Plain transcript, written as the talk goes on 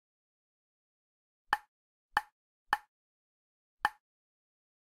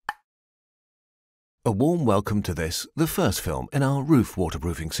A warm welcome to this, the first film in our roof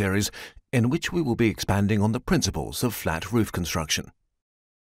waterproofing series, in which we will be expanding on the principles of flat roof construction.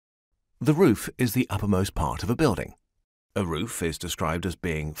 The roof is the uppermost part of a building. A roof is described as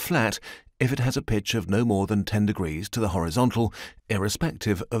being flat if it has a pitch of no more than 10 degrees to the horizontal,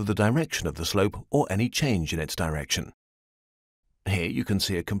 irrespective of the direction of the slope or any change in its direction. Here you can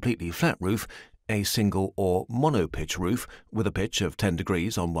see a completely flat roof, a single or mono-pitch roof with a pitch of 10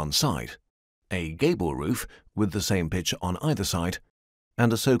 degrees on one side, a gable roof with the same pitch on either side,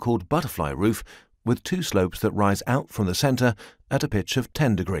 and a so-called butterfly roof with two slopes that rise out from the center at a pitch of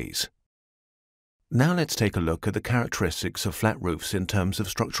 10 degrees. Now let's take a look at the characteristics of flat roofs in terms of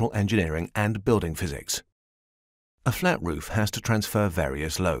structural engineering and building physics. A flat roof has to transfer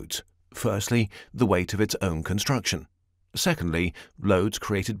various loads. Firstly, the weight of its own construction. Secondly, loads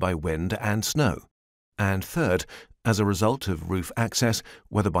created by wind and snow. And third, as a result of roof access,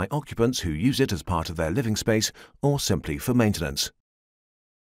 whether by occupants who use it as part of their living space or simply for maintenance.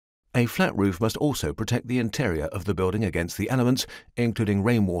 A flat roof must also protect the interior of the building against the elements, including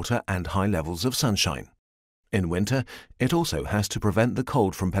rainwater and high levels of sunshine. In winter, it also has to prevent the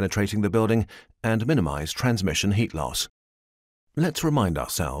cold from penetrating the building and minimize transmission heat loss. Let's remind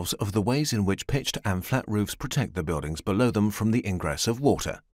ourselves of the ways in which pitched and flat roofs protect the buildings below them from the ingress of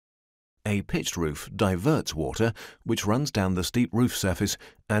water. A pitched roof diverts water, which runs down the steep roof surface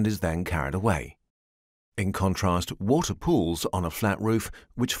and is then carried away. In contrast, water pools on a flat roof,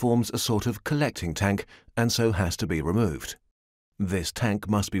 which forms a sort of collecting tank and so has to be removed. This tank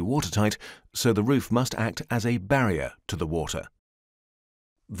must be watertight, so the roof must act as a barrier to the water.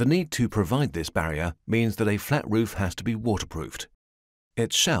 The need to provide this barrier means that a flat roof has to be waterproofed.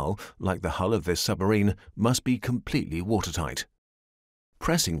 Its shell, like the hull of this submarine, must be completely watertight.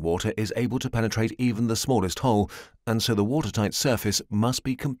 Pressing water is able to penetrate even the smallest hole, and so the watertight surface must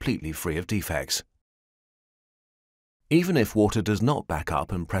be completely free of defects. Even if water does not back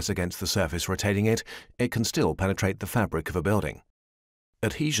up and press against the surface retaining it, it can still penetrate the fabric of a building.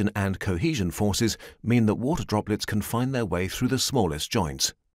 Adhesion and cohesion forces mean that water droplets can find their way through the smallest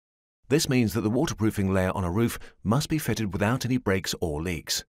joints. This means that the waterproofing layer on a roof must be fitted without any breaks or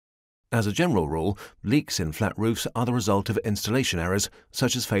leaks. As a general rule, leaks in flat roofs are the result of installation errors,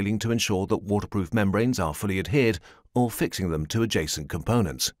 such as failing to ensure that waterproof membranes are fully adhered or fixing them to adjacent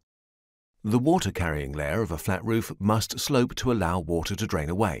components. The water-carrying layer of a flat roof must slope to allow water to drain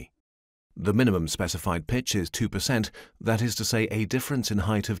away. The minimum specified pitch is 2%, that is to say a difference in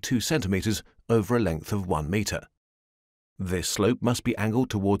height of 2 centimeters over a length of 1 meter. This slope must be angled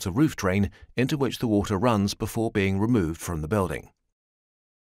towards a roof drain into which the water runs before being removed from the building.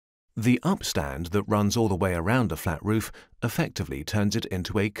 The upstand that runs all the way around a flat roof effectively turns it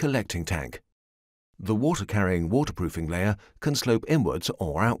into a collecting tank. The water-carrying waterproofing layer can slope inwards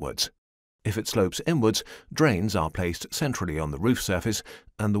or outwards. If it slopes inwards, drains are placed centrally on the roof surface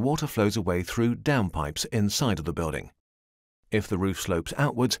and the water flows away through downpipes inside of the building. If the roof slopes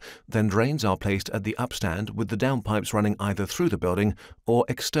outwards, then drains are placed at the upstand with the downpipes running either through the building or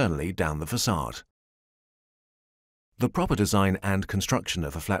externally down the facade. The proper design and construction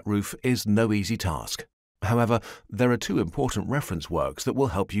of a flat roof is no easy task. However, there are two important reference works that will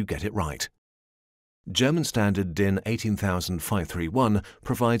help you get it right. German standard DIN 18531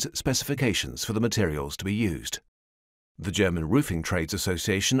 provides specifications for the materials to be used. The German Roofing Trades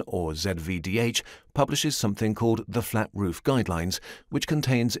Association, or ZVDH, publishes something called the Flat Roof Guidelines, which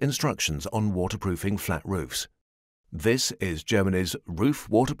contains instructions on waterproofing flat roofs. This is Germany's Roof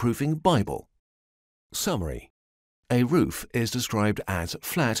Waterproofing Bible. Summary. A roof is described as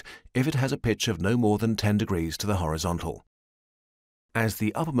flat if it has a pitch of no more than 10 degrees to the horizontal. As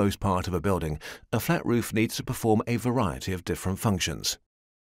the uppermost part of a building, a flat roof needs to perform a variety of different functions.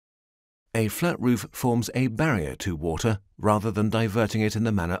 A flat roof forms a barrier to water rather than diverting it in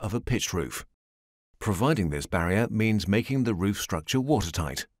the manner of a pitched roof. Providing this barrier means making the roof structure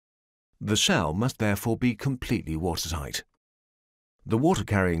watertight. The shell must therefore be completely watertight. The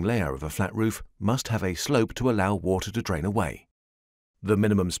water-carrying layer of a flat roof must have a slope to allow water to drain away. The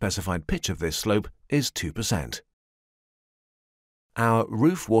minimum specified pitch of this slope is 2%. Our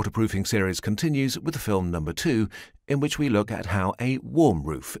roof waterproofing series continues with film number 2, in which we look at how a warm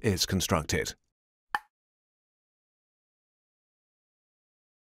roof is constructed.